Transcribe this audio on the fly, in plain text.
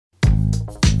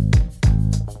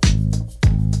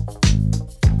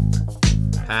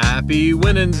Happy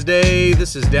Wednesday.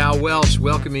 This is Dow Welsh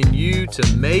welcoming you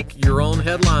to Make Your Own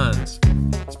Headlines.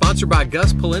 Sponsored by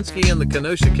Gus Polinsky and the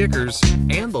Kenosha Kickers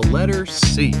and the letter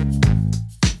C.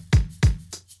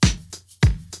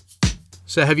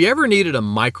 So have you ever needed a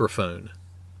microphone?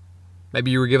 Maybe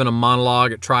you were given a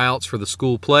monologue at tryouts for the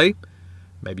school play.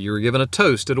 Maybe you were given a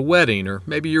toast at a wedding, or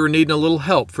maybe you were needing a little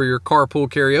help for your carpool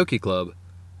karaoke club.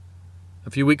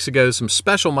 A few weeks ago, some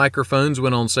special microphones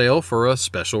went on sale for a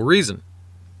special reason.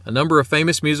 A number of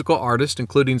famous musical artists,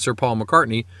 including Sir Paul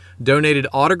McCartney, donated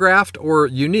autographed or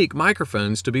unique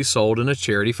microphones to be sold in a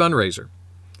charity fundraiser.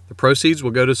 The proceeds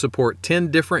will go to support 10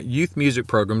 different youth music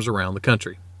programs around the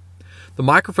country. The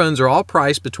microphones are all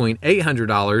priced between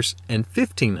 $800 and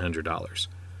 $1,500,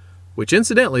 which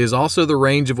incidentally is also the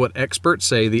range of what experts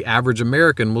say the average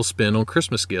American will spend on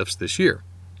Christmas gifts this year.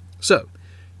 So,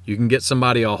 you can get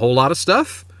somebody a whole lot of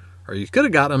stuff, or you could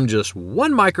have got them just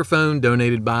one microphone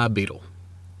donated by a Beatle.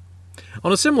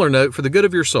 On a similar note, for the good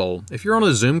of your soul, if you're on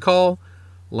a Zoom call,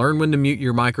 learn when to mute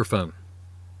your microphone.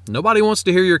 Nobody wants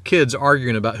to hear your kids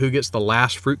arguing about who gets the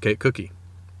last fruitcake cookie.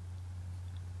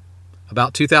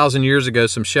 About 2,000 years ago,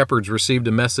 some shepherds received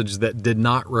a message that did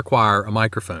not require a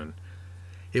microphone.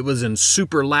 It was in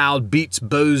super loud Beats,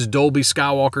 Bose, Dolby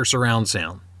Skywalker surround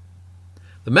sound.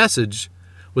 The message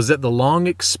was that the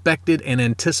long-expected and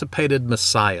anticipated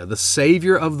Messiah, the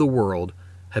Savior of the world,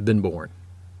 had been born.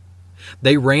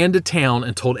 They ran to town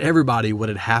and told everybody what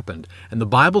had happened, and the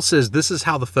Bible says this is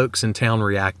how the folks in town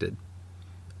reacted.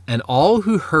 And all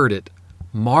who heard it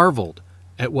marveled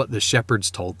at what the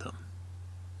shepherds told them.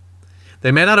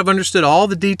 They may not have understood all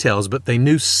the details, but they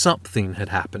knew something had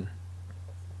happened.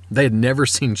 They had never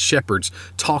seen shepherds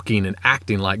talking and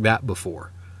acting like that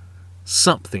before.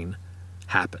 Something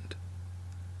happened.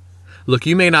 Look,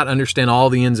 you may not understand all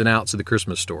the ins and outs of the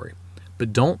Christmas story,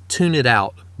 but don't tune it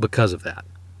out because of that.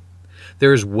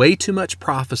 There is way too much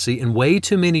prophecy and way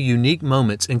too many unique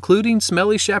moments, including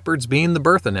smelly shepherds being the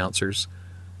birth announcers,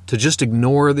 to just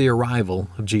ignore the arrival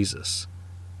of Jesus.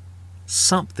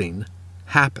 Something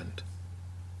happened.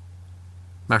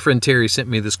 My friend Terry sent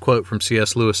me this quote from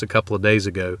C.S. Lewis a couple of days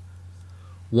ago.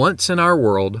 Once in our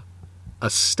world, a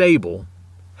stable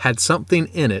had something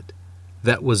in it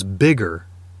that was bigger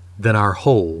than our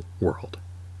whole world.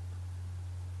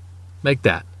 Make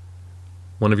that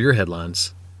one of your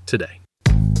headlines today.